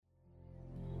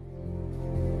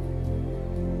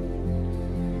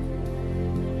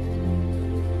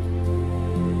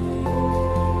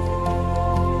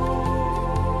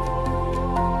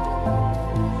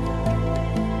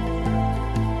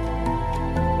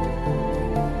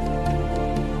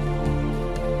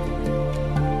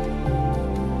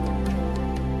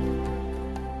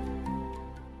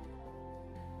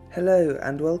Hello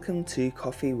and welcome to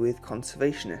Coffee with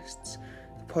Conservationists,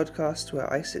 the podcast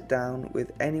where I sit down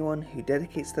with anyone who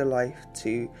dedicates their life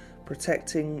to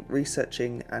protecting,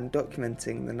 researching and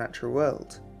documenting the natural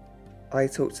world. I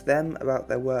talk to them about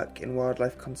their work in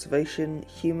wildlife conservation,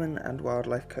 human and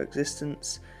wildlife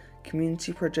coexistence,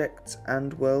 community projects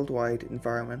and worldwide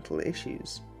environmental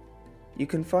issues. You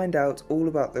can find out all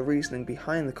about the reasoning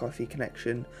behind the Coffee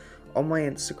Connection on my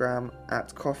Instagram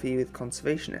at Coffee with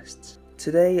Conservationists.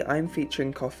 Today I'm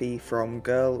featuring coffee from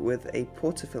Girl with a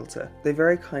Portafilter. They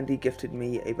very kindly gifted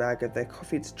me a bag of their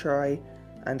coffee to try,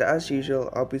 and as usual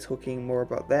I'll be talking more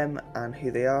about them and who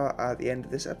they are at the end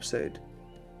of this episode.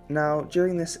 Now,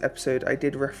 during this episode I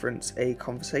did reference a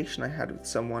conversation I had with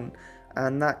someone,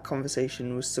 and that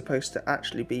conversation was supposed to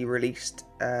actually be released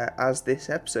as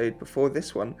this episode before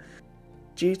this one.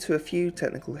 Due to a few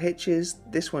technical hitches,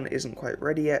 this one isn't quite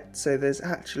ready yet, so there's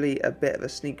actually a bit of a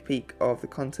sneak peek of the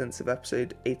contents of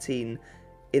episode 18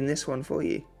 in this one for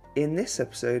you. In this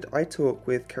episode, I talk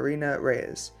with Karina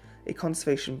Reyes, a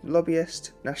conservation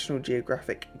lobbyist, National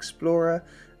Geographic explorer,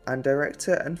 and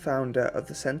director and founder of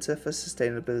the Center for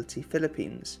Sustainability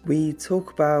Philippines. We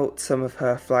talk about some of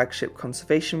her flagship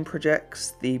conservation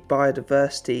projects, the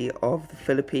biodiversity of the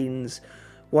Philippines,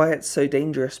 why it's so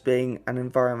dangerous being an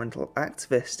environmental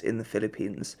activist in the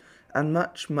Philippines, and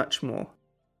much, much more.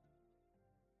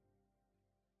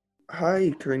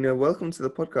 Hi, Karina. Welcome to the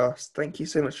podcast. Thank you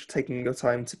so much for taking your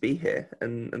time to be here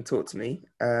and talk to me.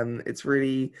 It's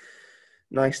really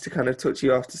nice to kind of talk to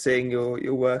you after seeing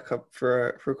your work up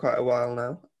for quite a while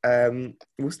now.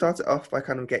 We'll start it off by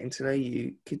kind of getting to know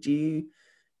you. Could you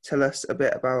tell us a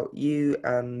bit about you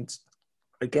and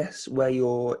I guess where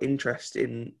your interest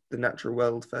in the natural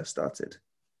world first started?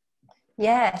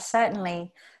 Yeah,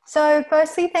 certainly. So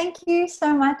firstly, thank you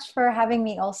so much for having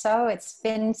me also. It's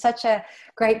been such a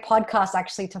great podcast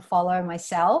actually to follow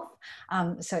myself.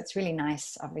 So it's really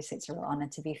nice. Obviously, it's a real honor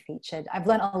to be featured. I've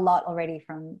learned a lot already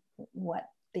from what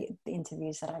the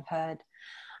interviews that I've heard.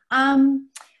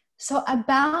 So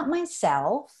about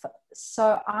myself,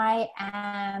 so I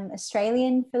am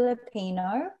Australian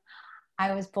Filipino.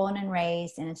 I was born and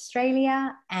raised in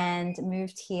Australia and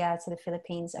moved here to the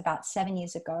Philippines about 7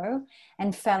 years ago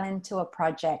and fell into a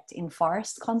project in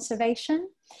forest conservation.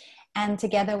 And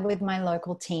together with my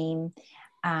local team,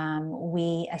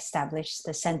 we established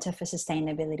the Center for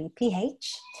Sustainability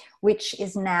PH, which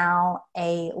is now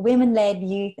a women-led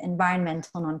youth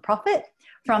environmental nonprofit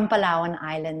from Palawan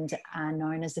Island,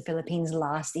 known as the Philippines'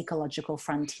 last ecological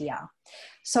frontier.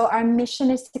 So our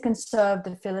mission is to conserve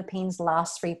the Philippines'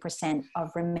 last 3%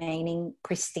 of remaining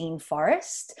pristine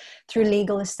forest through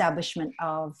legal establishment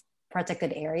of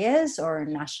protected areas or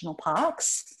national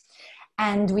parks.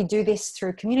 And we do this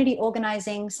through community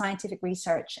organizing, scientific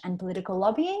research, and political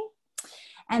lobbying.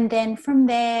 And then from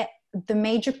there, the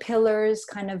major pillars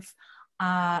kind of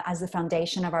as the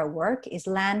foundation of our work is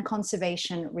land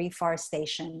conservation,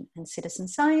 reforestation, and citizen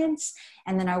science.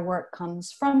 And then our work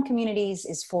comes from communities,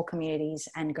 is for communities,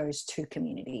 and goes to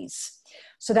communities.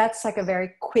 So that's like a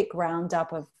very quick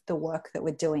roundup of the work that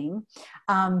we're doing.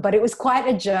 But it was quite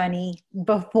a journey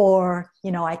before,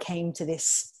 I came to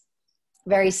this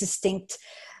very succinct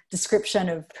description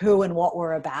of who and what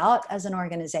we're about as an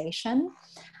organization.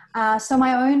 So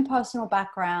my own personal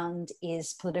background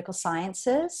is political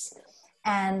sciences.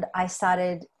 And I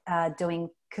started doing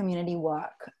community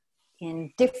work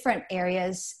in different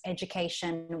areas: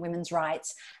 education, women's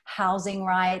rights, housing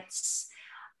rights,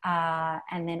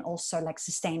 and then also like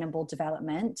sustainable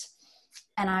development.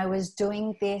 And I was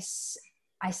doing this,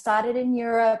 I started in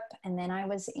Europe, and then I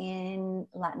was in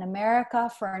Latin America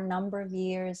for a number of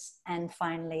years. And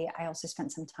finally, I also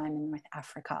spent some time in North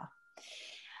Africa.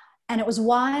 And it was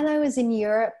while I was in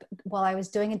Europe, while I was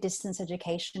doing a distance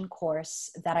education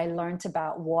course, that I learned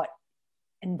about what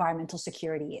environmental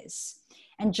security is.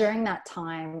 And during that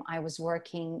time, I was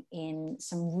working in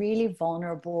some really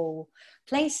vulnerable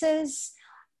places,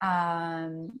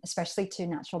 especially to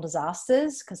natural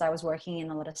disasters, because I was working in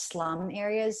a lot of slum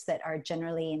areas that are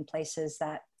generally in places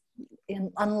that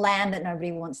on land that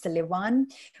nobody wants to live on,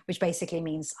 which basically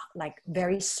means like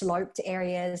very sloped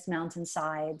areas,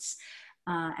 mountainsides,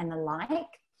 and the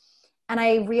like. And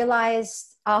I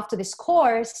realized after this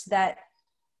course that,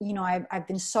 I've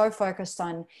been so focused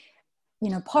on,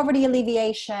 poverty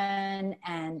alleviation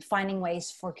and finding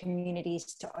ways for communities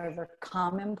to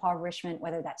overcome impoverishment,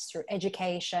 whether that's through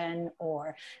education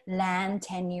or land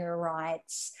tenure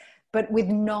rights, but with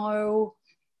no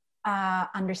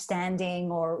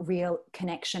understanding or real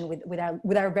connection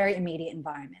with our very immediate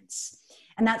environments.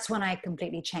 And that's when I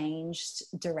completely changed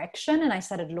direction and I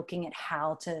started looking at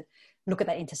how to look at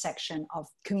that intersection of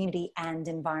community and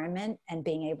environment, and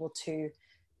being able to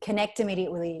connect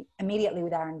immediately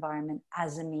with our environment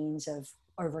as a means of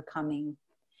overcoming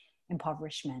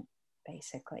impoverishment,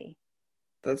 basically.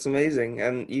 That's amazing.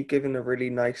 And you've given a really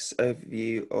nice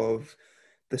overview of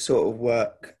the sort of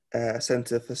work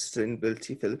Center for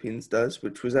Sustainability Philippines does,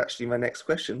 which was actually my next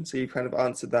question. So you kind of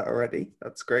answered that already.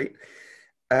 That's great.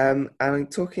 And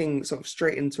talking sort of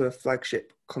straight into a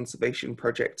flagship conservation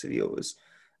project of yours,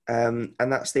 and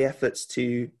that's the efforts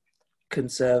to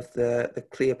conserve the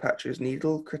Cleopatra's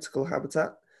Needle critical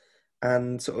habitat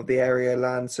and sort of the area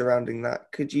land surrounding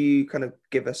that. Could you kind of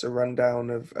give us a rundown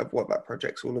of what that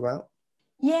project's all about?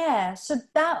 Yeah, so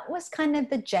that was kind of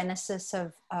the genesis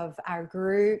of our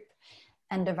group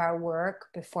and of our work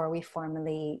before we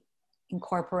formally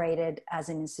incorporated as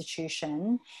an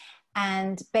institution.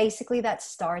 And basically that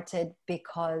started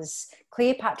because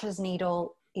Cleopatra's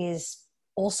Needle is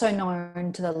also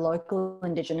known to the local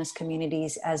indigenous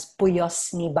communities as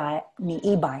Buyos ni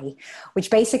Ibay,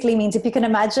 which basically means, if you can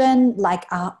imagine like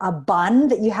a bun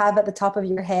that you have at the top of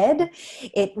your head,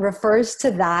 it refers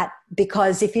to that.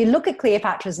 Because if you look at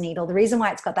Cleopatra's Needle, the reason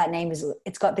why it's got that name is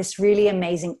it's got this really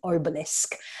amazing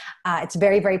obelisk. It's a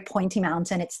very, very pointy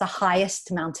mountain. It's the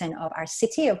highest mountain of our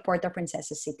city, of Puerto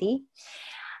Princesa City.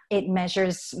 It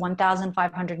measures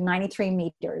 1,593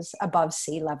 meters above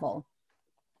sea level.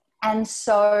 And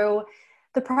so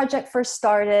the project first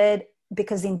started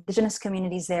because the indigenous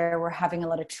communities there were having a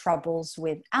lot of troubles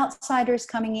with outsiders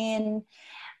coming in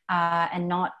and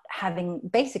not having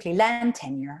basically land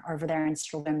tenure over their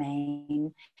ancestral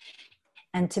domain.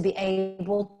 And to be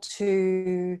able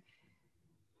to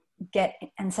get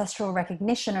ancestral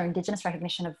recognition or indigenous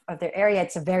recognition of their area,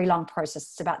 it's a very long process.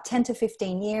 It's about 10 to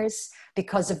 15 years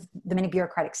because of the many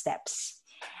bureaucratic steps.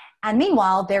 And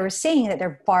meanwhile, they were seeing that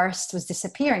their forest was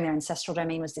disappearing, their ancestral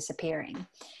domain was disappearing.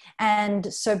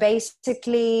 And so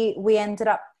basically, we ended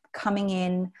up coming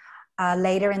in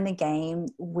later in the game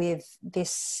with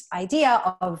this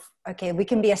idea of, okay, we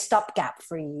can be a stopgap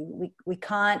for you. We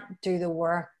can't do the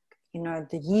work,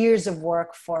 the years of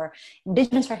work for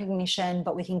indigenous recognition,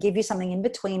 but we can give you something in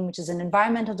between, which is an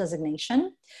environmental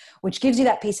designation, which gives you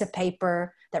that piece of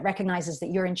paper that recognizes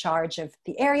that you're in charge of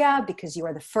the area because you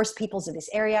are the first peoples of this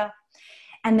area.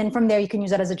 And then from there, you can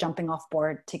use that as a jumping off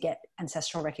board to get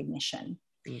ancestral recognition.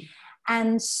 Mm.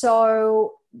 And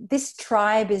so this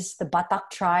tribe is the Batak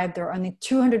tribe. There are only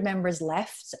 200 members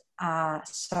left.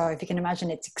 So if you can imagine,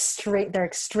 they're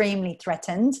extremely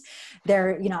threatened.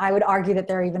 I would argue that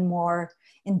they're even more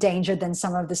endangered than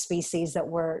some of the species that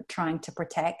we're trying to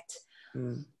protect.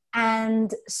 Mm.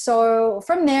 And so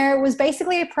from there, it was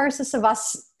basically a process of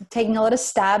us taking a lot of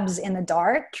stabs in the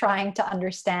dark, trying to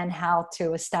understand how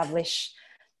to establish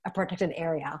a protected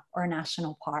area or a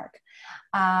national park.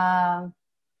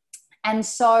 And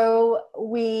so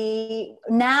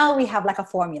now we have like a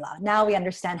formula. Now we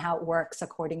understand how it works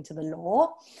according to the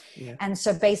law. Yeah. And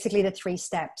so basically the 3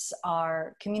 steps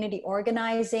are community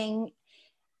organizing,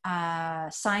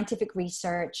 scientific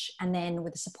research, and then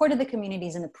with the support of the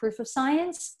communities and the proof of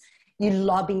science, you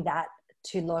lobby that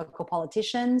to local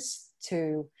politicians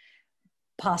to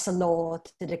pass a law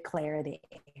to declare the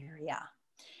area.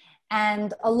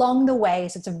 And along the way,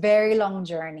 so it's a very long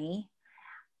journey,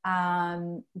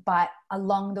 but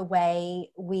along the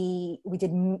way, we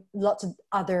did lots of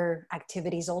other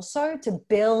activities also to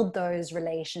build those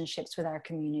relationships with our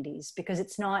communities, because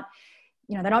it's not,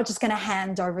 they're not just going to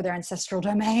hand over their ancestral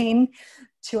domain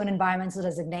to an environmental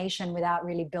designation without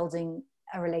really building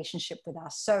a relationship with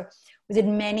us. So we did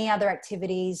many other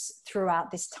activities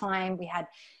throughout this time. We had,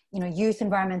 youth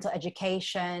environmental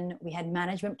education. We had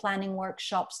management planning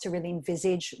workshops to really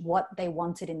envisage what they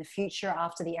wanted in the future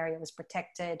after the area was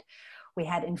protected. We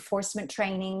had enforcement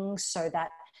training so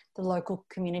that the local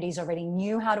communities already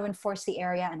knew how to enforce the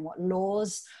area and what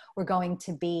laws were going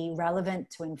to be relevant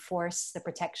to enforce the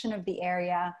protection of the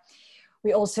area.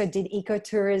 We also did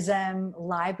ecotourism,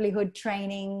 livelihood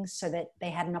training so that they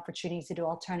had an opportunity to do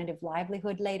alternative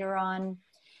livelihood later on.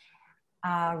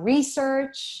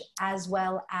 Research, as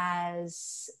well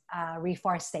as a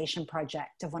reforestation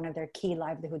project of one of their key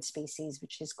livelihood species,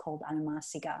 which is called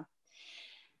Anomasiga.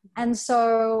 And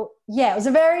so, it was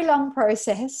a very long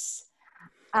process,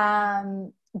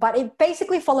 but it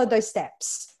basically followed those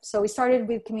steps. So we started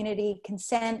with community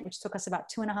consent, which took us about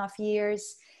 2.5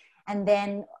 years. And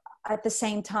then at the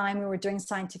same time, we were doing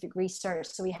scientific research.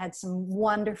 So we had some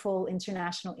wonderful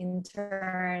international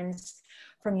interns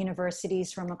from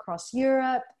universities from across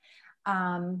Europe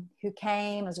who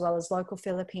came, as well as local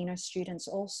Filipino students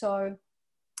also.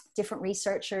 different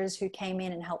researchers who came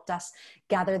in and helped us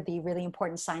gather the really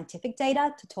important scientific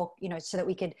data to talk, so that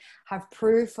we could have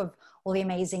proof of all the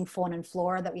amazing fauna and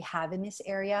flora that we have in this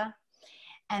area.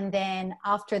 And then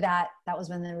after that, that was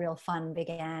when the real fun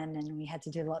began, and we had to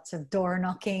do lots of door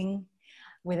knocking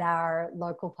with our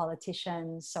local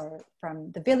politicians. So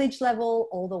from the village level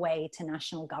all the way to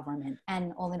national government.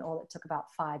 And all in all, it took about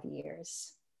 5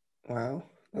 years. Wow.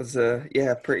 That's a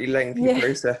pretty lengthy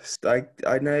process.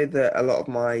 I know that a lot of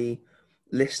my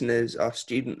listeners are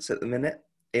students at the minute,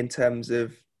 in terms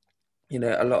of, a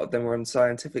lot of them are on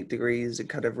scientific degrees and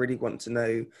kind of really want to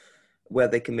know where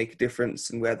they can make a difference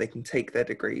and where they can take their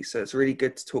degree. So it's really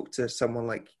good to talk to someone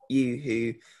like you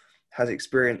who has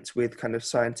experience with kind of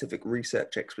scientific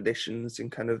research expeditions and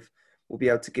kind of will be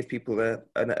able to give people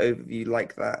an overview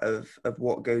like that of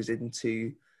what goes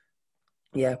into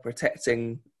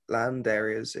protecting land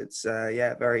areas. It's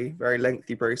very, very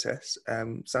lengthy process.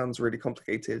 Sounds really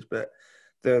complicated, but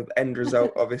the end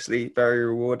result obviously very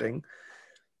rewarding.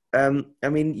 I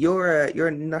mean, you're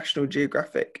a National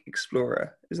Geographic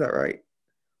explorer, is that right?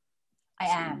 I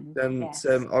am. Yes.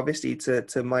 So obviously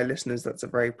to my listeners, that's a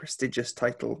very prestigious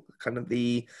title, kind of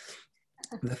the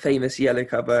famous yellow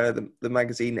cover, the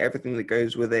magazine, everything that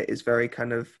goes with it is very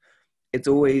kind of, it's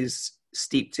always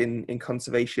steeped in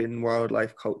conservation,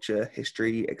 wildlife, culture,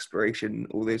 history, exploration,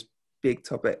 all those big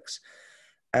topics.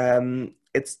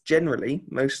 It's generally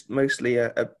mostly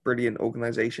a brilliant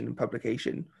organization and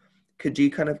publication. Could you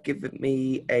kind of give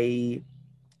me an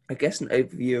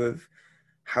overview of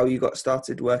how you got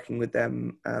started working with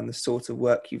them and the sort of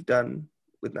work you've done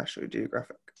with National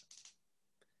Geographic?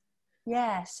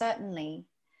 Yeah, certainly.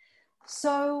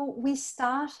 So we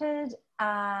started,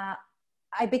 I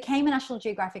became a National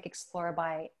Geographic explorer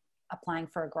by applying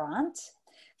for a grant.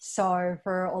 So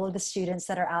for all of the students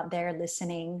that are out there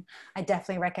listening, I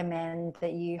definitely recommend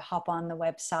that you hop on the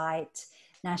website,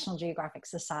 National Geographic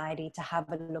Society, to have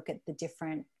a look at the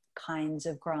different kinds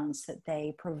of grants that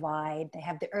they provide. They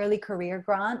have the early career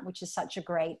grant, which is such a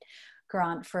great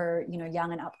grant for,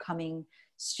 young and upcoming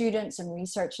students and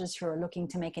researchers who are looking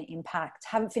to make an impact,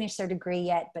 haven't finished their degree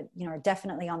yet, but are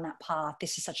definitely on that path.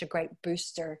 This is such a great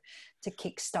booster to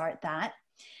kickstart that.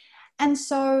 And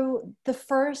so the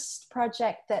first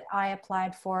project that I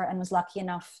applied for and was lucky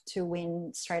enough to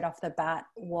win straight off the bat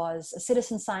was a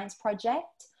citizen science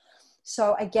project.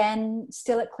 So again,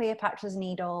 still at Cleopatra's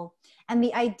Needle. And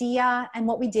the idea and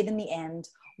what we did in the end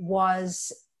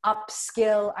was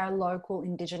upskill our local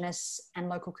Indigenous and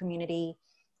local community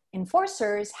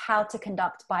enforcers how to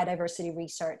conduct biodiversity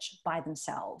research by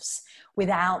themselves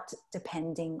without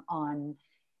depending on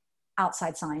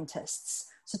outside scientists.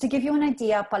 So to give you an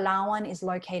idea, Palawan is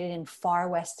located in far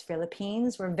west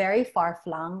Philippines. We're very far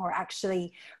flung. We're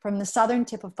actually from the southern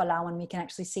tip of Palawan, we can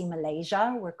actually see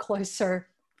Malaysia. We're closer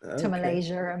to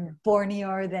Malaysia and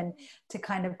Borneo than to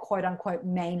kind of quote unquote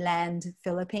mainland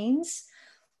Philippines.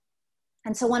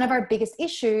 And so one of our biggest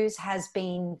issues has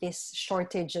been this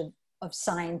shortage of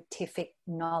scientific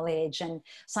knowledge and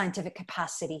scientific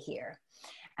capacity here.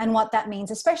 And what that means,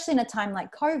 especially in a time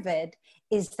like COVID,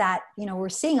 is that, we're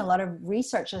seeing a lot of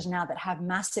researchers now that have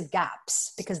massive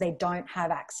gaps because they don't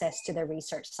have access to their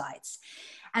research sites.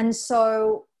 And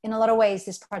so in a lot of ways,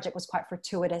 this project was quite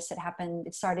fortuitous.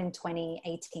 It started in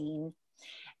 2018.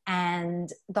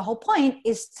 And the whole point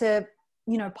is to,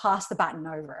 pass the baton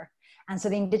over. And so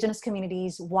the Indigenous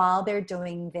communities, while they're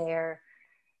doing their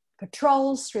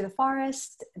patrols through the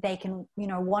forest, they can,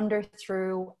 wander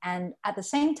through and at the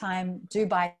same time do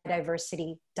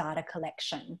biodiversity data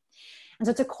collection. And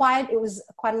so it was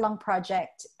quite a long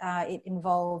project. It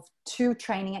involved 2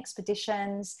 training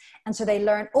expeditions. And so they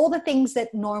learned all the things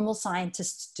that normal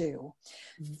scientists do.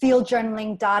 Field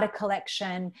journaling, data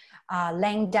collection,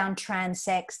 laying down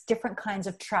transects, different kinds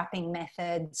of trapping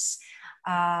methods,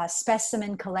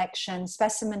 specimen collection,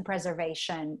 specimen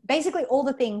preservation, basically all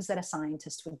the things that a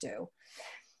scientist would do.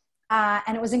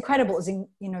 And it was incredible. It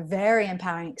was very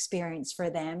empowering experience for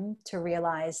them to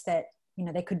realize that,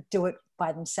 they could do it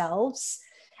by themselves.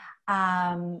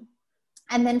 And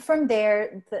then from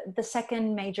there, the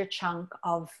second major chunk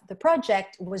of the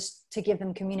project was to give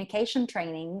them communication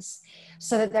trainings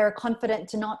so that they're confident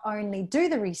to not only do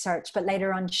the research, but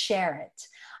later on share it.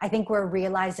 I think we're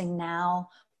realizing now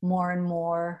more and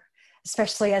more,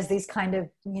 especially as these kind of,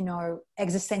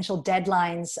 existential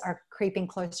deadlines are creeping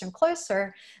closer and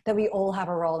closer, that we all have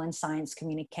a role in science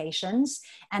communications,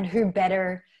 and who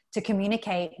better to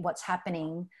communicate what's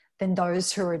happening than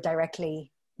those who are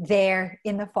directly there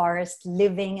in the forest,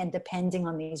 living and depending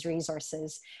on these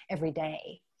resources every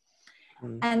day.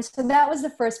 And so that was the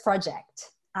first project.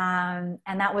 And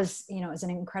that was, it was an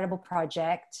incredible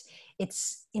project.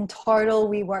 it's in total,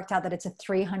 we worked out that it's a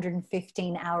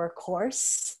 315-hour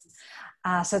course.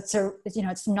 So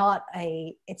it's not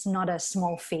a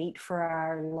small feat for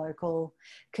our local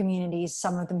communities,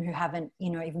 some of them who haven't,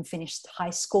 even finished high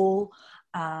school.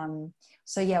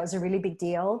 So yeah, it was a really big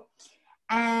deal.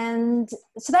 And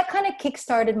so that kind of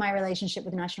kickstarted my relationship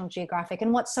with National Geographic.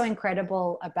 And what's so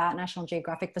incredible about National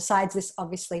Geographic, besides this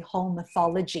obviously whole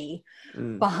mythology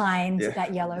behind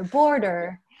that yellow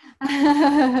border,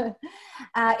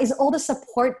 is all the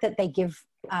support that they give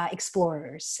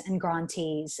explorers and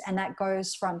grantees. And that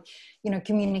goes from,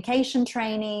 communication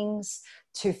trainings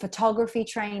to photography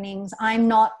trainings.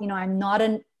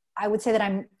 I would say that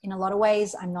I'm, in a lot of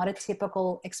ways, I'm not a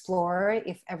typical explorer,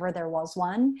 if ever there was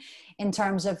one, in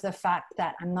terms of the fact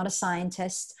that I'm not a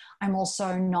scientist. I'm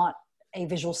also not a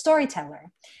visual storyteller.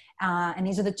 And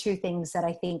these are the two things that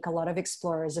I think a lot of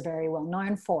explorers are very well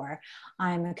known for.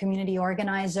 I'm a community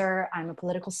organizer. I'm a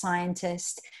political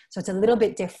scientist. So it's a little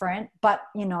bit different, but,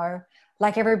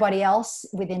 like everybody else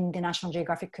within the National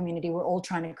Geographic community, we're all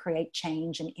trying to create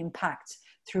change and impact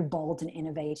through bold and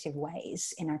innovative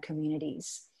ways in our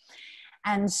communities.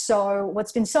 And so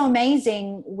what's been so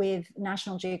amazing with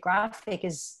National Geographic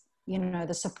is,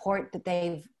 the support that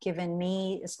they've given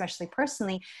me, especially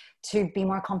personally, to be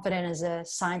more confident as a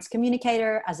science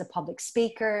communicator, as a public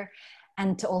speaker,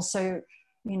 and to also,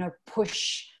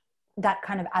 push that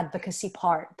kind of advocacy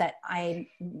part that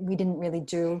we didn't really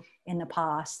do in the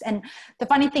past. And the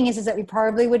funny thing is that we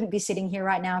probably wouldn't be sitting here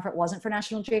right now if it wasn't for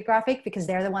National Geographic, because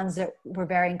they're the ones that were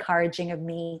very encouraging of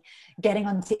me getting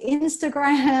onto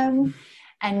Instagram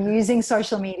and using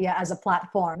social media as a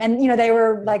platform. And, they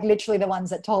were like literally the ones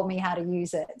that told me how to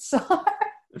use it. So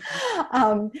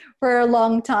for a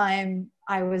long time,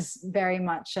 I was very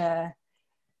much a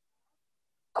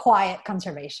quiet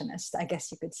conservationist, I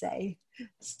guess you could say.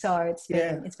 So it's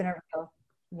been a real,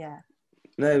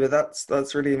 No, but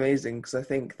that's really amazing, because I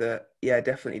think that,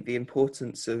 definitely the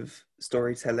importance of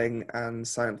storytelling and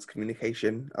science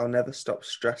communication, I'll never stop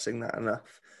stressing that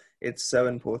enough. It's so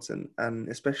important, and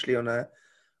especially on a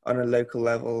local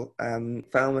level.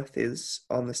 Falmouth is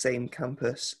on the same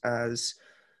campus as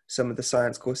some of the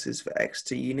science courses for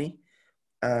Exeter Uni,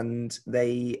 and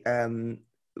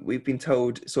we've been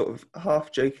told sort of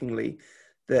half jokingly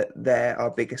that they're our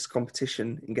biggest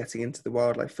competition in getting into the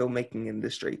wildlife filmmaking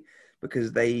industry,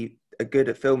 because they are good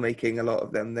at filmmaking. A lot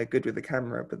of them, they're good with the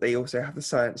camera, but they also have the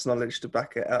science knowledge to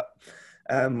back it up,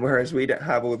 whereas we don't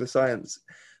have all the science.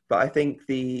 But I think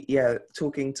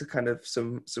talking to kind of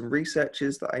some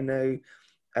researchers that I know,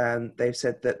 they've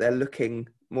said that they're looking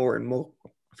more and more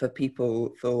for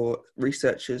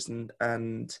researchers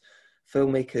and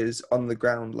filmmakers on the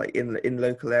ground, like in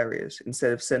local areas,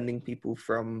 instead of sending people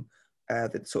from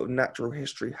the sort of natural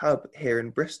history hub here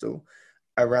in Bristol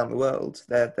around the world.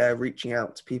 They're reaching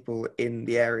out to people in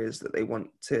the areas that they want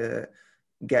to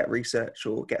get research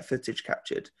or get footage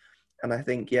captured. And I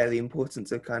think, the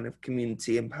importance of kind of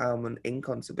community empowerment in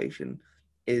conservation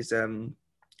is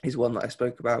one that I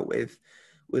spoke about with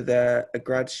a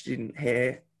grad student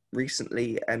here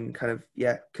recently, and kind of,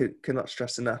 cannot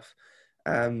stress enough.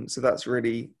 So that's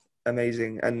really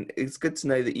amazing. And it's good to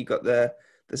know that you got the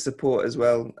support as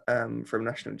well from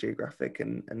National Geographic,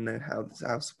 and know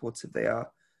how supportive they are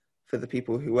for the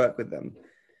people who work with them.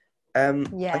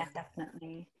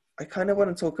 Definitely. I kind of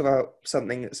want to talk about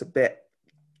something that's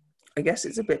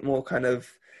it's a bit more kind of,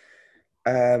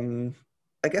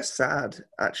 sad,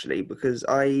 actually, because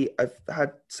I've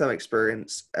had some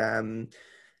experience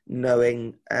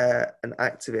knowing an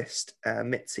activist,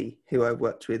 Mitzi, who I've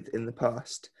worked with in the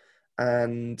past.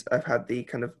 And I've had the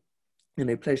kind of,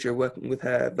 pleasure of working with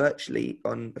her virtually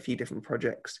on a few different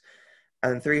projects.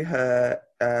 And through her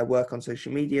work on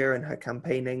social media and her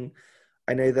campaigning,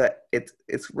 I know that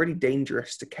it's really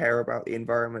dangerous to care about the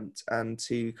environment and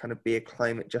to kind of be a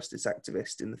climate justice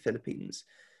activist in the Philippines.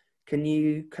 Can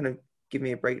you kind of give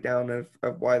me a breakdown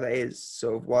of why that is?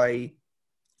 Sort of why,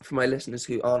 for my listeners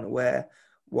who aren't aware,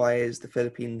 why is the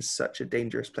Philippines such a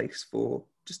dangerous place for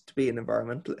just to be an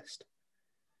environmentalist?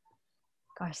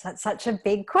 Gosh, that's such a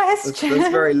big question.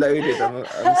 That's very loaded. I'm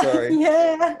sorry.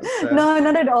 No,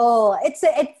 not at all. It's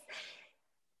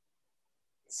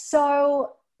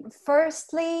so.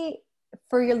 Firstly,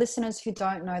 for your listeners who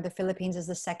don't know, the Philippines is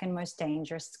the second most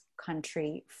dangerous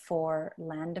country for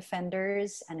land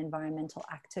defenders and environmental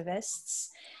activists.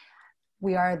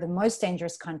 We are the most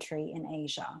dangerous country in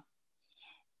Asia.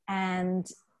 And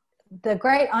the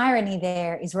great irony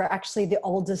there is we're actually the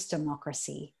oldest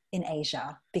democracy in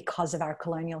Asia because of our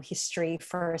colonial history.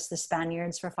 First the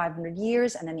Spaniards for 500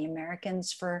 years, and then the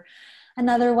Americans for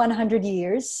another 100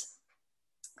 years.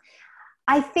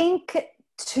 I think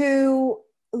to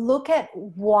look at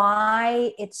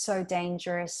why it's so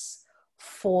dangerous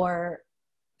for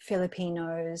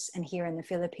Filipinos and here in the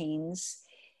Philippines,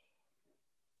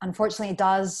 unfortunately, it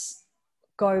does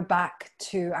go back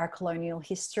to our colonial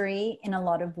history in a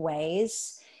lot of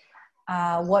ways.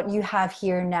 What you have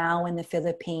here now in the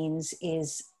Philippines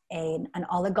is an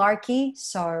oligarchy.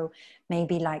 So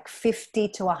maybe like 50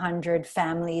 to 100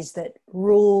 families that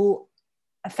rule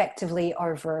effectively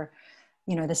over,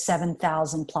 you know, the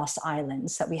 7,000 plus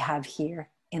islands that we have here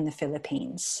in the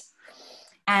Philippines.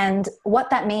 And what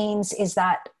that means is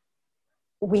that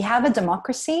we have a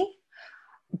democracy,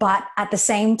 but at the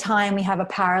same time, we have a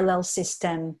parallel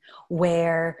system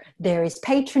where there is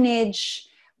patronage.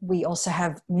 We also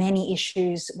have many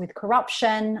issues with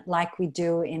corruption, like we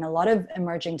do in a lot of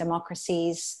emerging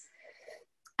democracies.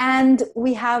 And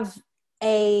we have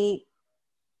a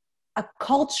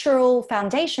cultural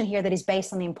foundation here that is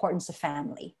based on the importance of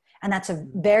family. And that's a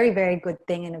very, very good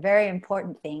thing and a very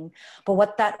important thing. But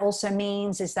what that also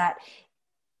means is that,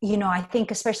 you know, I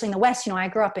think especially in the West, you know, I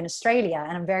grew up in Australia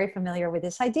and I'm very familiar with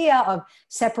this idea of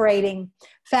separating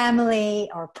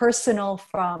family or personal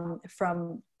from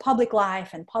public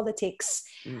life and politics.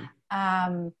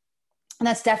 And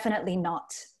that's definitely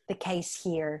not the case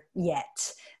here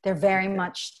yet. They're very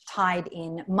much tied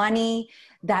in money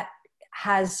that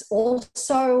has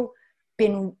also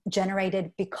been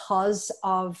generated because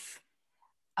of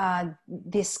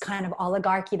this kind of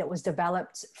oligarchy that was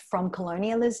developed from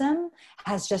colonialism,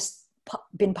 has just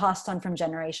been passed on from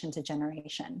generation to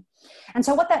generation. And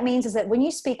so what that means is that when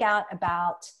you speak out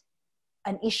about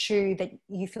an issue that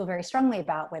you feel very strongly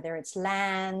about, whether it's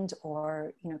land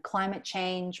or, you know, climate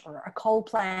change or a coal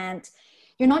plant,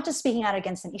 you're not just speaking out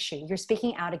against an issue, you're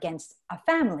speaking out against a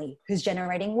family who's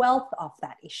generating wealth off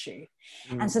that issue.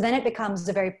 And so then it becomes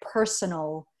a very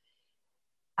personal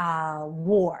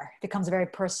war, it becomes a very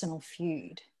personal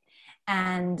feud.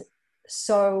 And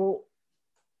so,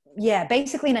 yeah,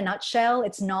 basically in a nutshell,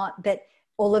 it's not that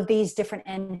all of these different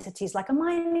entities like a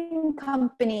mining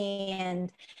company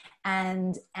and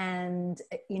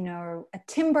you know, a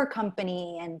timber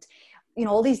company and, you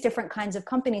know, all these different kinds of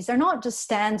companies, they're not just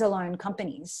standalone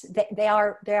companies. They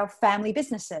are family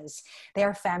businesses. They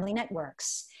are family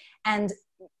networks. And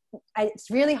it's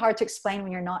really hard to explain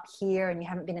when you're not here and you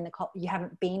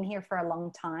haven't been here for a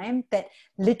long time, that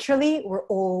literally we're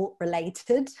all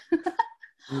related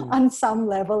on some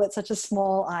level. It's such a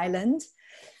small island.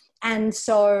 And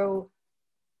so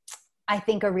I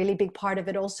think a really big part of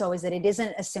it also is that it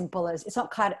isn't as simple as, it's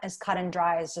not as cut and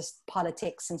dry as just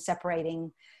politics and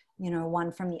separating, you know,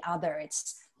 one from the other.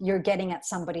 It's, you're getting at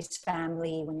somebody's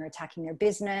family when you're attacking their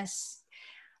business.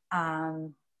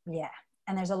 Yeah.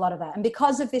 And there's a lot of that. And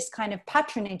because of this kind of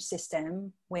patronage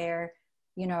system where,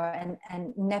 you know,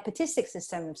 and nepotistic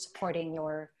system of supporting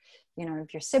your, you know,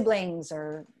 your siblings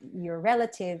or your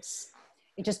relatives,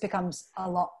 it just becomes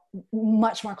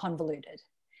much more convoluted.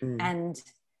 And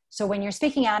so when you're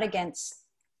speaking out against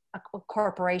a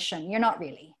corporation, you're not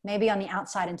really. Maybe on the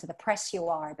outside into the press you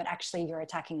are, but actually you're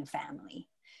attacking a family.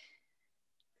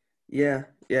 Yeah,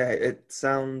 it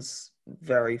sounds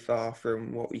very far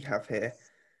from what we have here.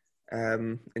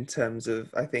 In terms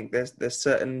of, I think there's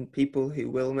certain people who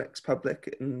will mix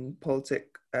public and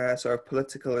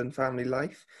political and family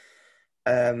life,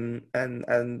 and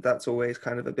that's always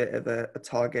kind of a bit of a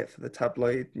target for the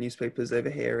tabloid newspapers over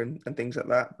here and things like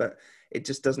that. But it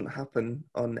just doesn't happen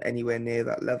on anywhere near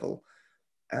that level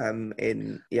over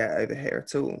here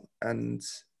at all. And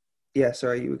yeah,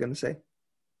 sorry, you were going to say?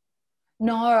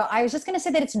 No, I was just going to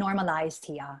say that it's normalized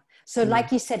here. So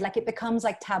like you said, like it becomes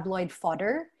like tabloid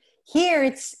fodder. Here,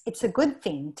 it's a good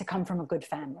thing to come from a good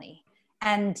family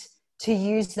and to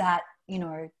use that, you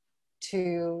know,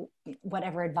 to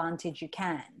whatever advantage you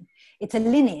can. It's a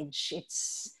lineage.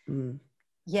 It's,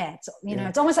 it's, you know,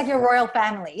 it's almost like your royal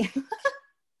family.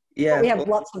 Yeah. We have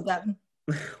lots of them.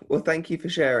 Well, thank you for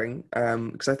sharing,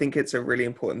 because I think it's a really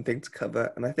important thing to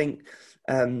cover. And I think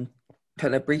kind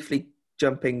of briefly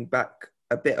jumping back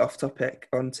a bit off topic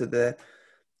onto the,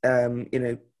 you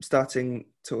know,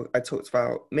 I talked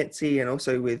about Mitzi and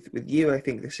also with you. I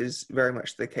think this is very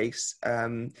much the case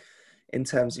in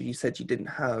terms of, you said you didn't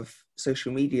have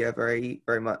social media very,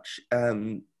 very much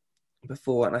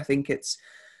before. And I think it's,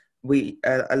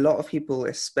 a lot of people,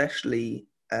 especially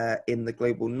in the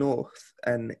global north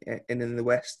and in the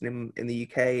West and in the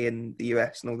UK and the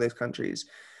US and all those countries,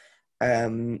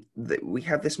 that we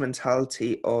have this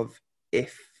mentality of,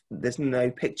 if there's no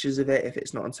pictures of it, if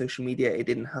it's not on social media, it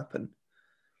didn't happen.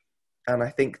 And I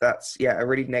think that's, a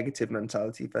really negative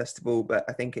mentality, first of all. But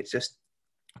I think it's just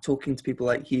talking to people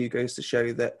like you goes to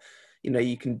show that,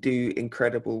 you can do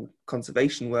incredible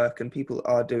conservation work, and people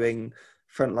are doing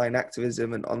frontline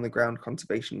activism and on the ground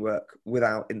conservation work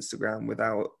without Instagram,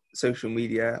 without social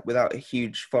media, without a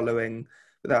huge following,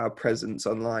 without a presence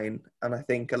online. And I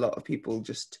think a lot of people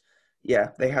just,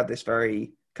 they have this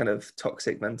very kind of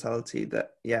toxic mentality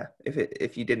that,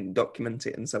 if you didn't document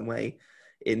it in some way,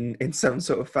 in some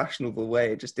sort of fashionable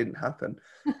way, it just didn't happen.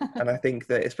 And I think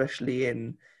that especially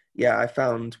I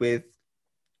found with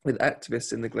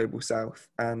activists in the global south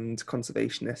and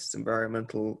conservationists,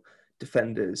 environmental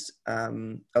defenders,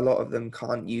 a lot of them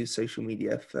can't use social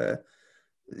media for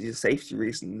safety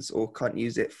reasons or can't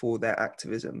use it for their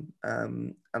activism.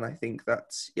 And I think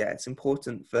that's, it's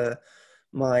important for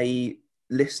my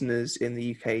listeners in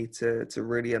the UK to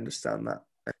really understand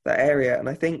that area. And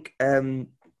I think,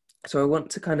 so I want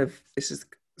to this is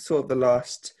sort of the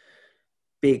last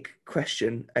big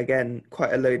question, again,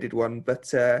 quite a loaded one,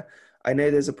 but I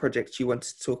know there's a project you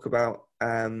wanted to talk about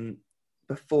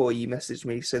before you messaged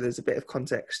me. So there's a bit of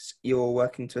context. You're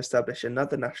working to establish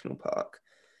another national park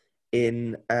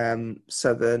in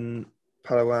southern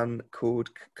Palawan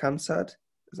called Kansad.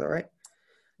 Is that right?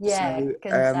 Yeah, so,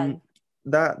 Kansad.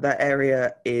 that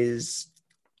area is,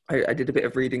 I did a bit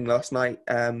of reading last night,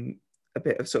 a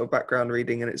bit of sort of background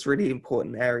reading, and it's a really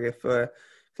important area for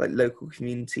like local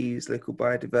communities, local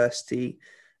biodiversity.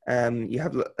 You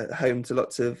have home to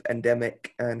lots of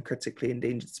endemic and critically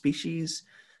endangered species,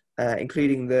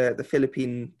 including the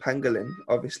Philippine pangolin,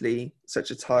 obviously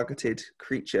such a targeted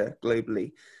creature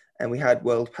globally. And we had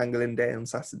World Pangolin Day on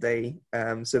Saturday,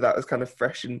 so that was kind of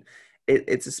fresh, and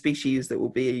it's a species that will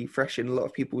be fresh in a lot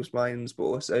of people's minds, but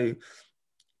also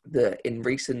that in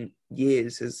recent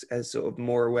years has sort of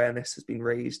more awareness has been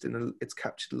raised, and it's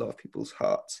captured a lot of people's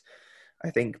hearts,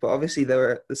 I think. But obviously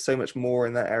there's so much more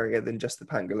in that area than just the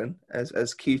pangolin,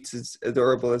 as cute, as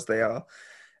adorable as they are.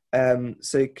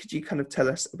 So could you kind of tell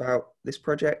us about this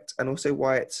project and also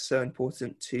why it's so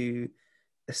important to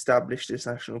establish this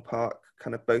national park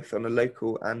kind of both on a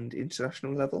local and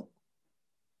international level?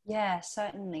 Yeah,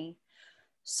 certainly.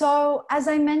 So, as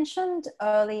I mentioned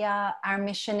earlier, our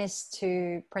mission is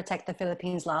to protect the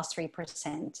Philippines' last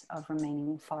 3% of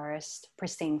remaining forest,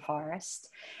 pristine forest.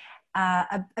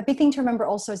 A big thing to remember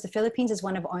also is the Philippines is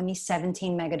one of only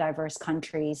 17 megadiverse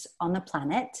countries on the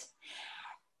planet.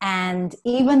 And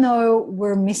even though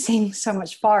we're missing so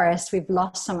much forest, we've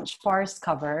lost so much forest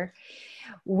cover,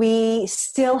 we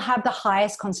still have the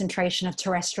highest concentration of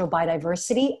terrestrial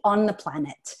biodiversity on the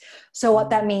planet. So what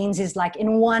that means is, like,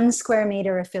 in 1 square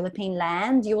meter of Philippine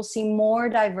land, you'll see more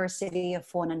diversity of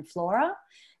fauna and flora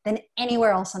than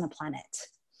anywhere else on the planet.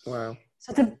 Wow.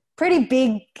 So it's a pretty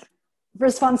big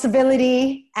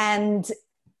responsibility and,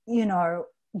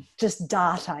 just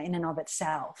data in and of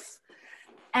itself.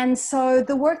 And so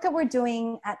the work that we're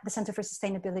doing at the Center for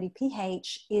Sustainability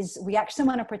PH is we actually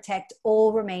want to protect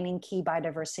all remaining key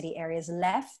biodiversity areas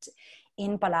left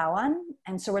in Palawan.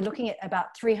 And so we're looking at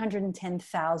about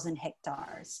 310,000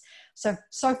 hectares. So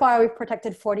far we've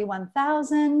protected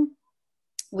 41,000,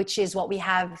 which is what we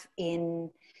have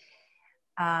in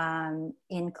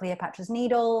Cleopatra's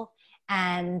Needle.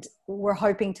 And we're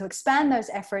hoping to expand those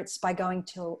efforts by going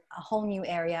to a whole new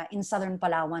area in southern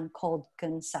Palawan called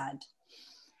Kansad.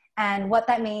 And what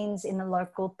that means in the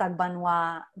local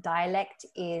Tagbanwa dialect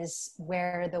is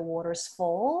where the waters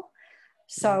fall.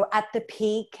 So at the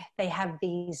peak, they have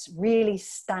these really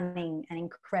stunning and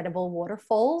incredible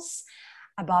waterfalls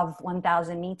above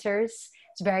 1,000 meters.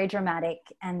 It's very dramatic.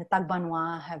 And the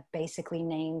Tagbanwa have basically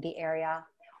named the area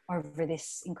over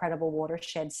this incredible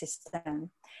watershed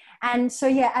system. And so,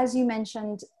 as you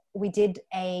mentioned, we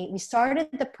started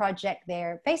the project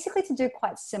there basically to do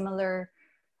quite similar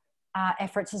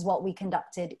efforts as what we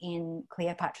conducted in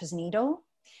Cleopatra's Needle.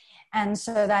 And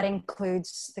so that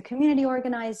includes the community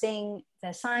organizing,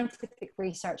 the scientific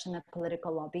research, and the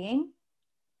political lobbying.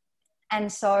 And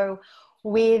so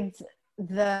we're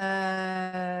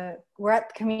at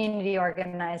the community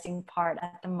organizing part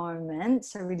at the moment.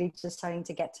 So really just starting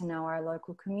to get to know our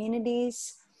local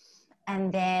communities.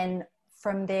 And then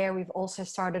from there, we've also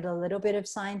started a little bit of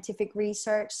scientific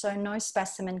research. So no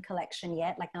specimen collection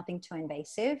yet, like nothing too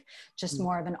invasive, just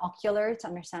more of an ocular to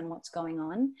understand what's going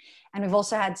on. And we've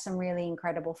also had some really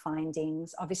incredible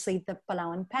findings. Obviously the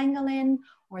Palawan pangolin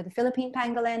or the Philippine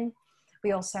pangolin.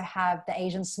 We also have the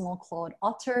Asian small-clawed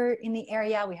otter in the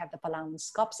area. We have the Palawan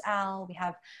scops owl. We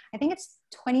have, I think it's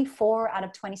 24 out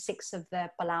of 26 of the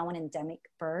Palawan endemic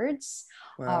birds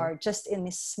are just in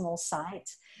this small site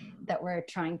that we're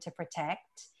trying to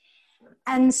protect.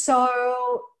 And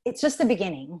so it's just the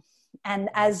beginning. And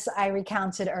as I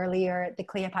recounted earlier, the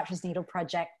Cleopatra's Needle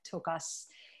project took us,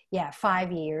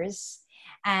 5 years.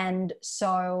 And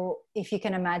so if you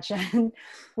can imagine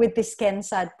with this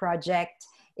Kensad project,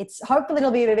 it's hopefully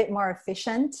it'll be a bit more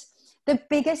efficient. The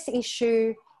biggest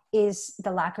issue is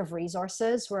the lack of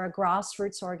resources. We're a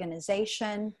grassroots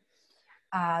organization.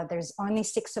 There's only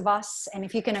 6 of us. And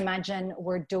if you can imagine,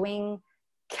 we're doing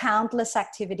countless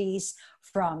activities,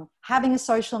 from having a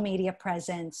social media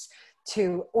presence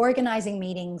to organizing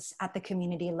meetings at the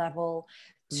community level,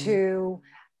 to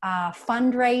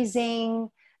fundraising,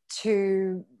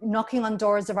 to knocking on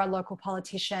doors of our local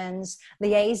politicians,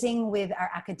 liaising with our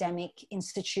academic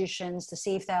institutions to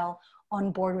see if they'll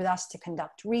on board with us to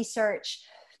conduct research.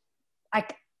 I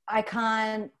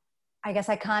guess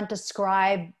I can't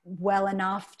describe well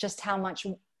enough just how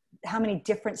many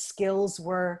different skills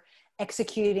we're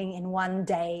executing in one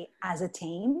day as a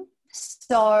team.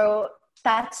 So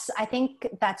I think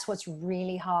that's what's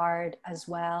really hard as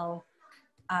well,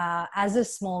 as a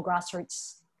small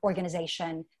grassroots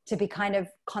organization, to be kind of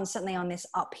constantly on this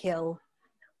uphill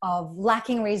of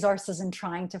lacking resources and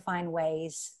trying to find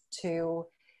ways to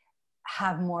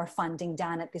have more funding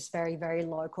done at this very, very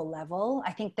local level.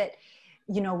 I think that,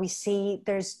 we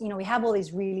have all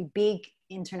these really big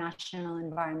international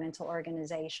environmental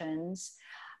organizations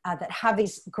that have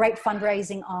these great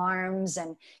fundraising arms,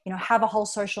 and, have a whole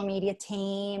social media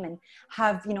team, and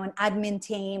have, an admin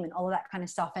team and all of that kind of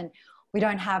stuff. And we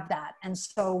don't have that. And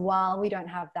so while we don't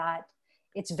have that,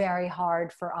 it's very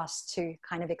hard for us to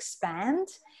kind of expand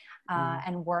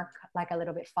and work like a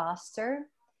little bit faster.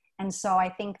 And so I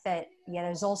think that,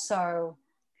 there's also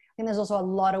a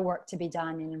lot of work to be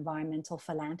done in environmental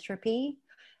philanthropy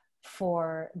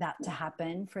for that to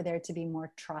happen, for there to be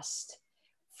more trust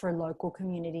for local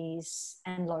communities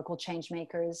and local change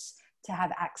makers to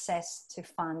have access to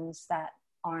funds that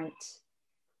aren't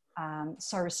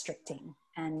so restricting.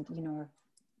 And,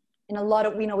 in a lot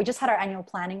of, we just had our annual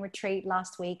planning retreat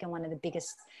last week, and one of the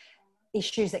biggest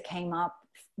issues that came up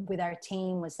with our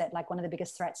team was that, like, one of the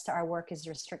biggest threats to our work is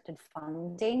restricted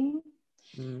funding.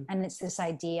 And it's this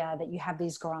idea that you have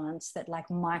these grants that, like,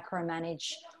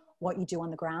 micromanage what you do on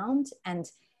the ground.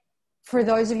 And for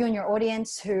those of you in your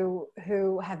audience who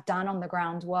have done on the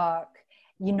ground work,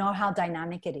 you know how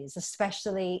dynamic it is,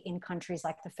 especially in countries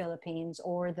like the Philippines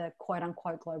or the quote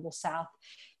unquote global South.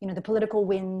 The political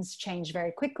winds change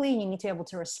very quickly. You need to be able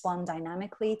to respond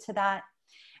dynamically to that.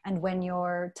 And when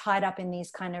you're tied up in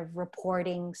these kind of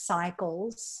reporting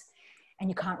cycles and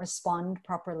you can't respond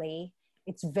properly,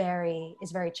 it's very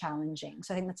challenging.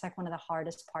 So I think that's like one of the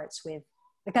hardest parts with,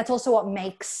 like, that's also what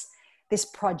makes this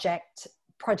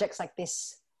projects like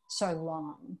this so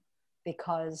long,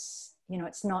 because,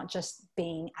 it's not just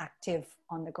being active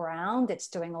on the ground, it's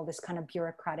doing all this kind of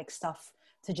bureaucratic stuff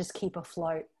to just keep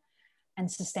afloat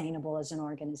and sustainable as an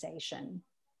organization.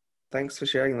 Thanks for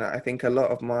sharing that. I think a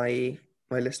lot of my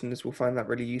listeners will find that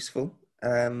really useful,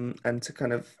 and to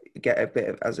kind of get a bit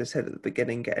of, as I said at the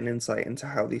beginning, get an insight into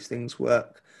how these things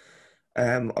work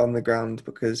on the ground,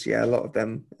 because a lot of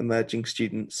them emerging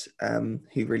students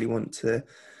who really want to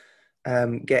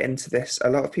get into this. A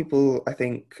lot of people, I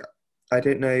think, I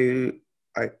don't know,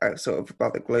 I sort of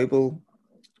about the global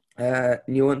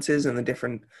nuances and the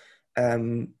different,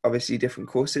 obviously different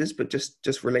courses, but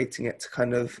just relating it to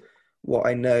kind of what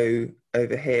I know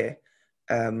over here.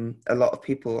 A lot of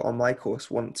people on my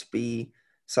course want to be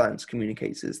science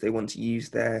communicators. They want to use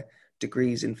their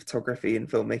degrees in photography and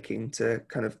filmmaking to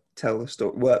kind of tell the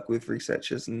story, work with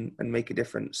researchers and make a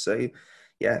difference. So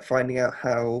finding out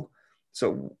how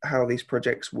these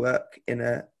projects work in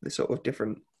the sort of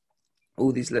different,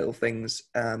 all these little things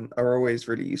are always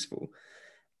really useful.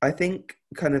 I think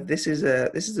kind of this is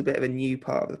a bit of a new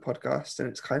part of the podcast, and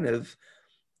it's kind of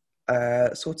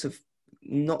sort of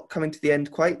not coming to the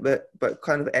end quite, but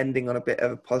kind of ending on a bit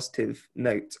of a positive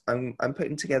note. I'm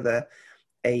putting together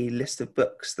a list of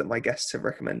books that my guests have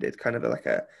recommended, kind of like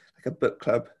a book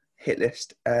club hit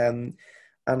list. And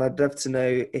I'd love to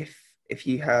know if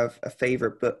you have a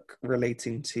favorite book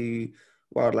relating to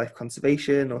wildlife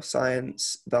conservation or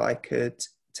science that I could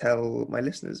tell my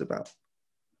listeners about.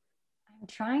 I'm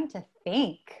trying to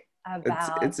think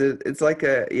about. It's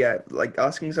like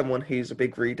asking someone who's a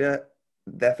big reader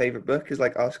their favorite book is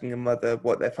like asking a mother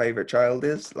what their favorite child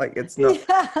is. Like, it's not.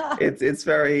 It's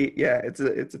very it's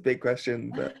a big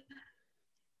question, but.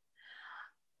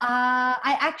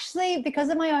 I actually, because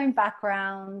of my own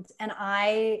background, and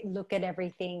I look at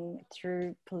everything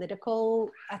through a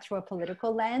political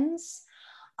lens,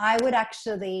 I would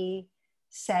actually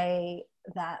say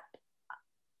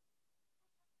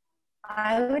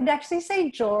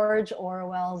George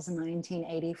Orwell's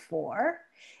 1984.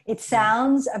 It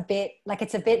sounds a bit like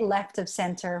it's a bit left of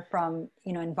center from,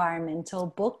 environmental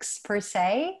books per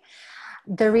se.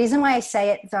 The reason why I say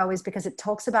it though is because it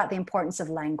talks about the importance of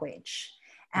language,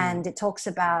 and it talks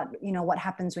about, you know, what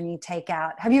happens when you take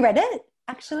out. Have you read it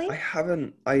I actually?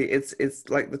 haven't. It's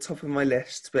like the top of my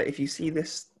list. But if you see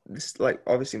this like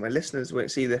obviously my listeners won't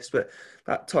see this, but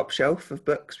that top shelf of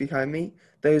books behind me,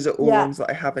 those are all Yeah. ones that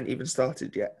I haven't even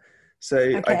started yet. So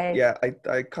Okay.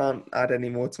 I can't add any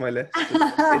more to my list.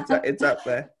 It's up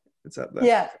there. It's up there.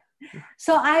 Yeah.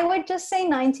 So I would just say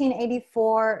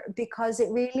 1984 because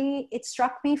it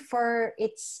struck me for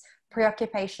its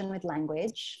preoccupation with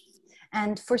language.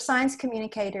 And for science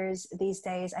communicators these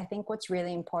days, I think what's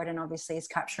really important, obviously, is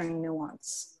capturing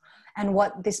nuance. And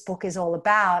what this book is all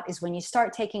about is when you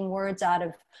start taking words out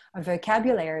of a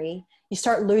vocabulary, you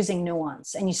start losing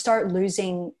nuance and you start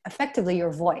losing effectively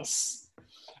your voice.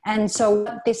 And so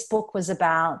what this book was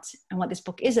about, and what this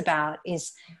book is about,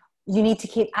 is you need to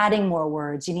keep adding more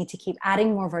words, you need to keep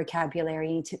adding more vocabulary,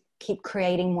 you need to keep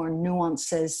creating more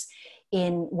nuances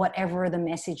in whatever the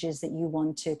message is that you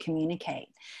want to communicate.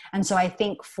 And so I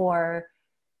think for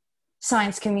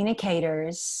science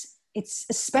communicators, it's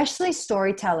especially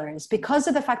storytellers, because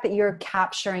of the fact that you're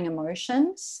capturing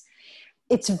emotions,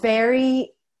 it's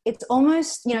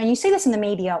almost, you know, you see this in the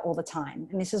media all the time.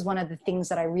 And this is one of the things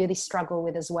that I really struggle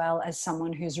with as well, as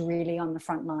someone who's really on the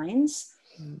front lines,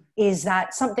 is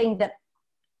that something that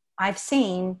I've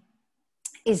seen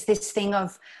is this thing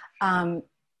of,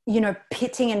 you know,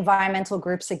 pitting environmental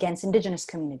groups against Indigenous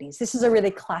communities. This is a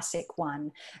really classic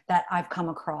one that I've come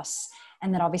across,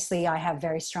 and that obviously I have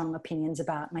very strong opinions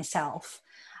about myself,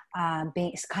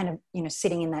 being kind of, you know,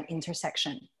 sitting in that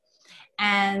intersection.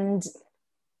 And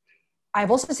I've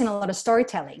also seen a lot of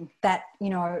storytelling that, you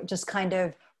know, just kind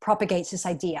of propagates this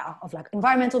idea of like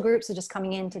environmental groups are just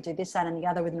coming in to do this, that, and the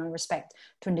other with no respect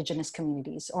to Indigenous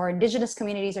communities, or Indigenous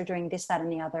communities are doing this, that,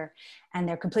 and the other, and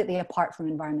they're completely apart from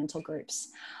environmental groups.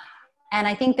 And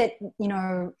I think that, you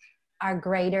know, our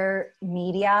greater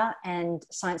media and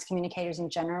science communicators in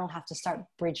general have to start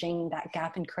bridging that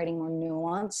gap and creating more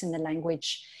nuance in the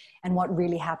language and what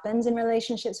really happens in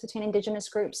relationships between Indigenous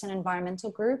groups and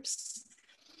environmental groups.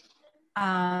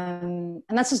 And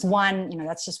that's just one, you know,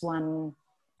 that's just one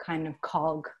kind of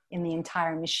cog in the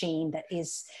entire machine that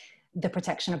is the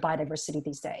protection of biodiversity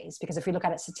these days. Because if we look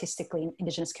at it statistically,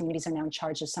 Indigenous communities are now in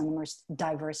charge of some of the most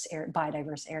diverse,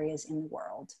 biodiverse areas in the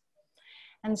world.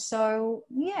 And so,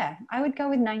 yeah, I would go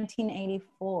with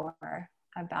 1984,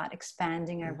 about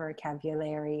expanding our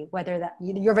vocabulary, whether that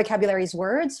your vocabulary is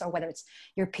words or whether it's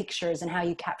your pictures and how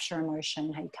you capture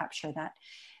emotion, how you capture that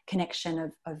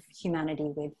connection of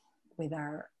humanity with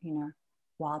our, you know,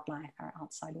 wildlife, our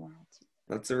outside world.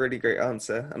 That's a really great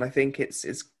answer, and I think it's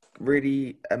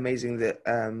really amazing that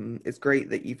it's great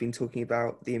that you've been talking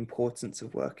about the importance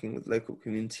of working with local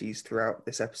communities throughout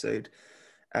this episode,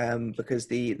 because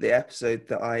the episode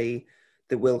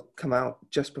that will come out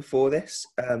just before this,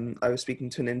 I was speaking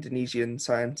to an Indonesian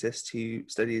scientist who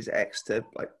studies at Exeter,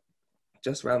 like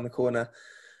just around the corner,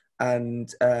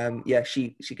 and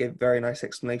she gave a very nice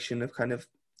explanation of kind of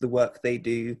the work they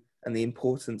do and the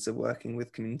importance of working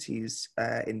with communities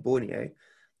in Borneo.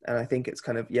 And I think it's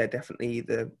kind of, definitely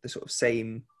the sort of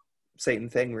same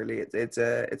thing really. It's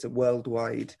a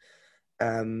worldwide,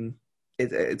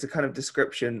 it's a kind of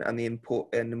description and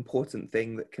an important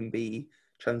thing that can be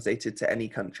translated to any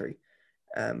country.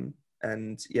 And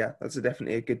that's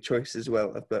definitely a good choice as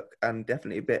well of book, and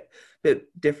definitely a bit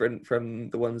different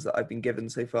from the ones that I've been given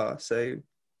so far. So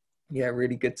yeah,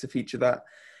 really good to feature that.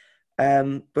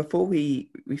 Before we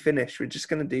finish, we're just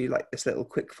going to do like this little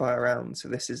quick fire round. So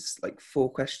this is like 4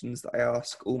 questions that I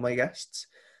ask all my guests.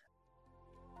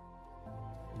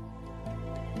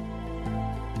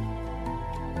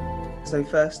 So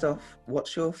first off,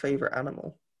 what's your favorite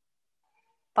animal?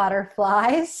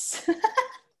 Butterflies.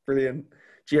 Brilliant.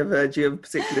 Do you have a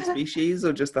particular species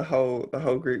or just the whole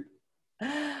group?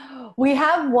 We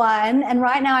have one, and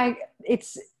right now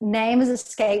its name has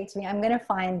escaped me. I'm going to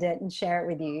find it and share it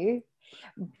with you.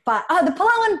 But the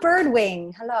Palawan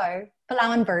birdwing. Hello,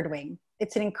 Palawan birdwing.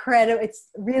 It's it's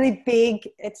really big.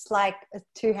 It's like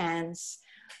 2 hands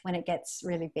when it gets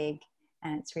really big,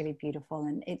 and it's really beautiful,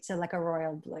 and it's like a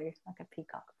royal blue, like a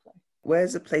peacock blue.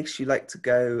 Where's a place you like to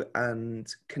go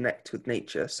and connect with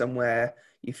nature? Somewhere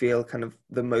you feel kind of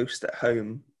the most at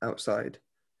home outside?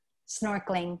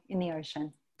 Snorkeling in the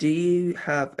ocean. Do you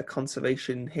have a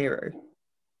conservation hero?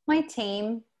 My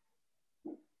team.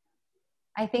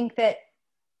 I think that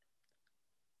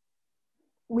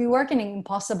we work in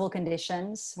impossible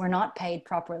conditions. We're not paid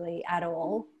properly at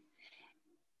all.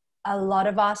 All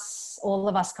of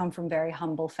us come from very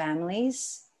humble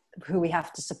families who we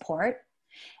have to support.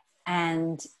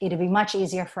 And it'd be much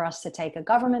easier for us to take a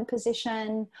government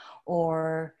position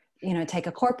or, take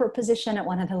a corporate position at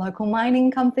one of the local mining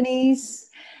companies.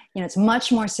 It's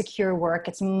much more secure work.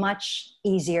 It's much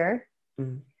easier.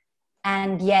 Mm.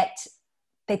 And yet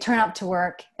they turn up to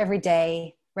work every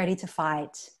day, ready to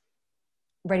fight,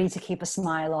 ready to keep a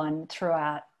smile on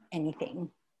throughout anything.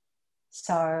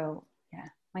 So, yeah,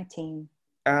 my team.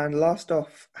 And last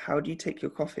off, how do you take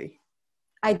your coffee?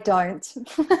 I don't.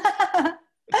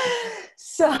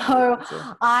 So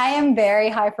I am very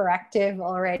hyperactive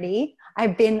already.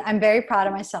 I'm very proud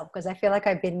of myself because I feel like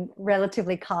I've been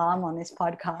relatively calm on this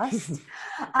podcast.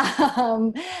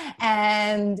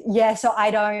 And yeah, so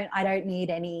I don't need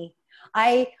any.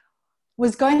 I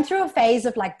was going through a phase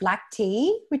of like black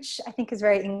tea, which I think is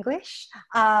very English.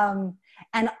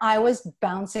 And I was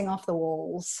bouncing off the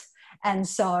walls. And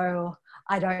so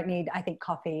I think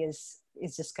coffee is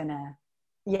just gonna,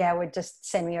 would just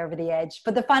send me over the edge.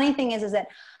 But the funny thing is that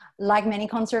like many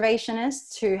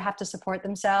conservationists who have to support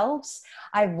themselves,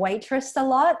 I've waitressed a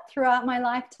lot throughout my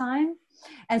lifetime.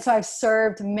 And so I've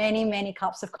served many, many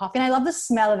cups of coffee. And I love the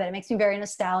smell of it. It makes me very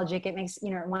nostalgic. It makes,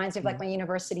 it reminds me of like my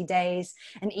university days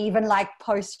and even like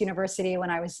post-university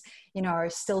when I was,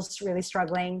 still really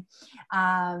struggling.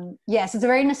 Yes, it's a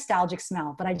very nostalgic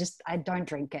smell, but I don't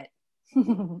drink it.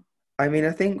 I mean,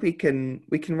 I think we can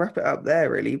wrap it up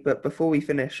there really. But before we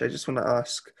finish, I just want to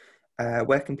ask,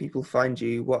 where can people find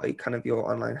you? What are kind of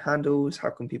your online handles?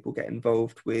 How can people get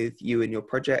involved with you and your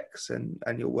projects and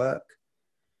your work?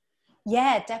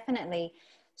 Yeah, definitely.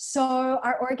 So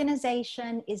our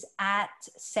organization is at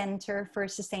Centre for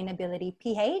Sustainability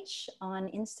PH on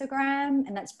Instagram,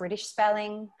 and that's British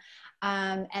spelling.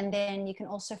 And then you can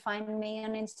also find me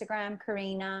on Instagram,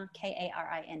 Karina,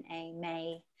 Karina,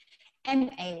 May,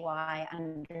 MAY_Reyes.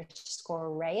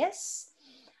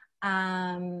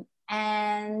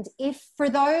 And if for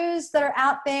those that are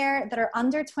out there that are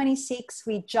under 26,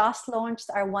 we just launched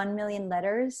our 1 million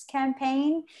letters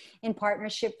campaign in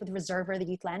partnership with Reservoir, the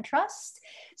Youth Land Trust.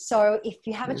 So if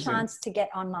you have a chance to get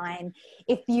online,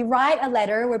 if you write a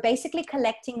letter, we're basically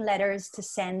collecting letters to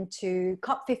send to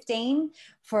COP15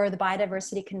 for the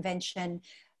Biodiversity Convention,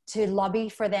 to lobby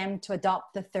for them to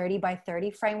adopt the 30 by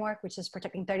 30 framework, which is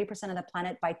protecting 30% of the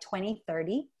planet by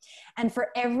 2030. And for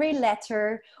every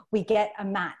letter, we get a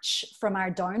match from our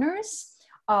donors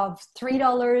of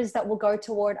 $3 that will go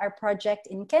toward our project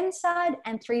in Kensad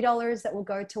and $3 that will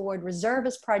go toward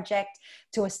Reserva's project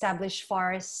to establish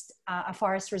a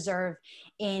forest reserve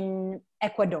in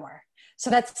Ecuador. So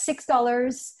that's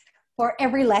 $6 for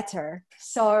every letter.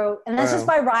 So, and that's just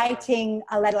by writing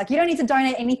a letter. Like, you don't need to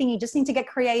donate anything. You just need to get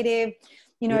creative.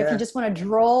 If you just want to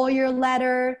draw your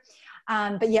letter.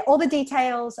 But yeah, all the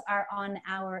details are on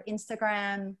our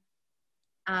Instagram.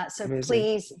 So Amazing.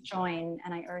 Please join,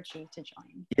 and I urge you to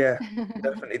join. Yeah,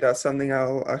 definitely. That's something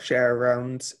I'll share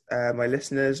around my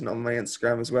listeners and on my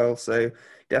Instagram as well. So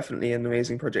definitely an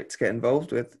amazing project to get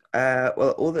involved with.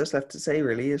 Well, all that's left to say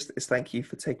really is thank you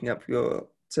for taking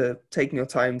your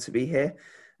time to be here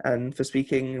and for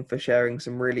speaking and for sharing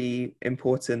some really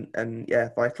important and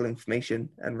vital information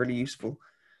and really useful.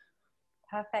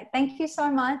 Perfect. Thank you so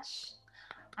much.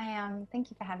 Thank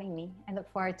you for having me. I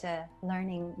look forward to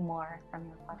learning more from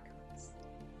your podcast.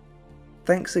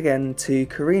 Thanks again to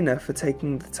Karina for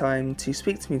taking the time to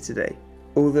speak to me today.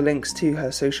 All the links to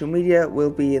her social media will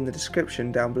be in the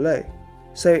description down below.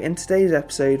 So in today's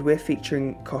episode, we're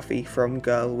featuring coffee from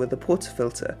Girl with a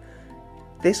Portafilter.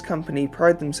 This company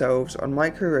pride themselves on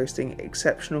micro-roasting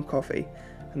exceptional coffee,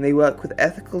 and they work with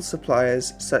ethical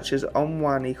suppliers such as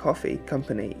Omwani Coffee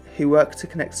Company, who work to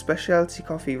connect specialty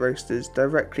coffee roasters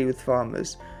directly with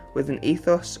farmers with an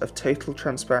ethos of total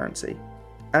transparency.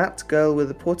 At Girl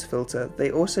with a Portafilter,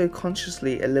 they also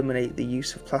consciously eliminate the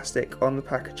use of plastic on the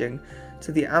packaging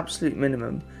to the absolute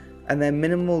minimum, and their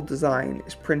minimal design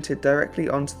is printed directly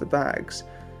onto the bags,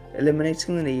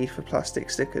 eliminating the need for plastic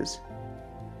stickers.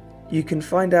 You can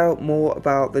find out more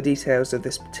about the details of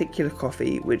this particular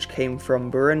coffee, which came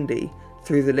from Burundi,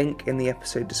 through the link in the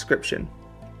episode description.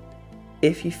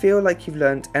 If you feel like you've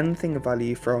learnt anything of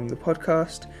value from the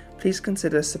podcast, please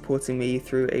consider supporting me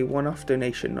through a one-off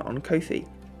donation on Ko-fi.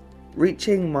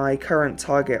 Reaching my current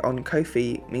target on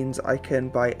Ko-fi means I can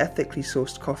buy ethically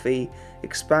sourced coffee,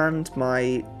 expand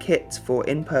my kit for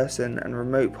in-person and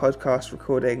remote podcast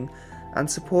recording,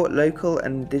 and support local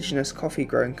and indigenous coffee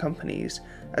growing companies,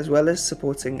 as well as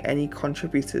supporting any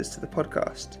contributors to the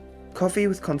podcast. Coffee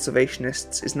with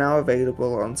Conservationists is now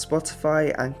available on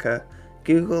Spotify, Anchor,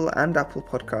 Google and Apple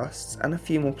Podcasts, and a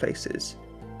few more places.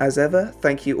 As ever,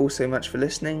 thank you all so much for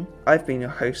listening. I've been your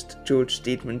host, George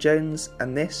Steedman Jones,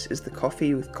 and this is the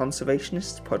Coffee with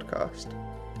Conservationists podcast.